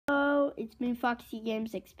Hello, it's me,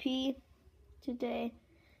 FoxyGamesXP. Today,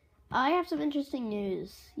 I have some interesting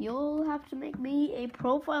news. You'll have to make me a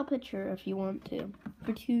profile picture if you want to,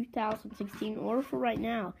 for 2016 or for right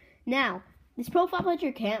now. Now, this profile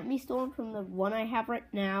picture can't be stolen from the one I have right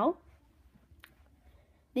now.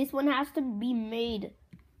 This one has to be made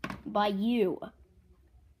by you.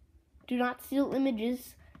 Do not steal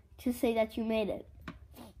images to say that you made it.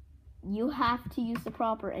 You have to use the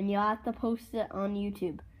proper, and you have to post it on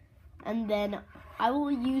YouTube. And then I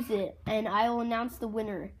will use it, and I will announce the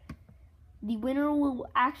winner. The winner will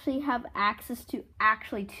actually have access to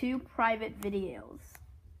 2 private videos.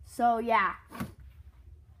 So yeah,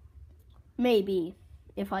 maybe,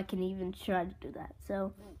 if I can even try to do that.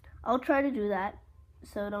 So I'll try to do that,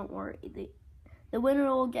 so don't worry. The winner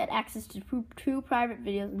will get access to 2 private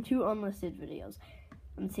videos and 2 unlisted videos.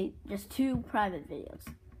 Let's see, just 2 private videos.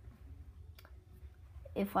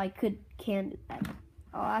 If I can do that.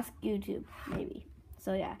 I'll ask YouTube, maybe.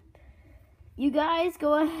 So yeah. You guys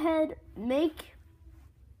go ahead, make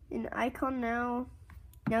an icon now.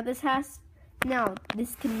 Now this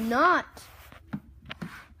cannot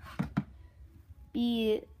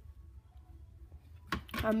be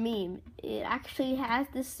a meme. It actually has,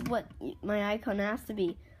 this is what my icon has to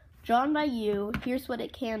be. Drawn by you, here's what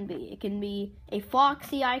it can be. It can be a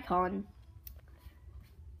Foxy icon,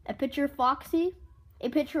 a picture of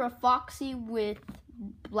Foxy with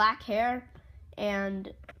black hair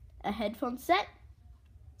and a headphone set.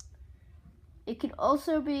 It could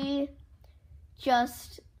also be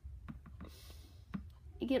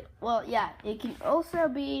it can also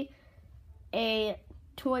be a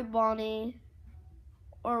toy Bonnie,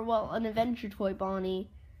 or an adventure toy Bonnie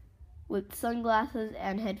with sunglasses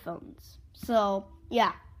and headphones. So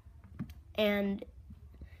yeah, and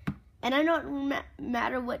I don't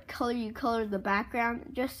matter what color you color the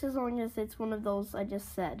background, just as long as it's one of those I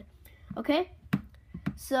just said. Okay?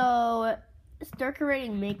 So,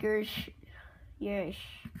 decorating makers, yes.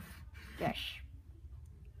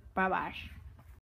 Bye-bye.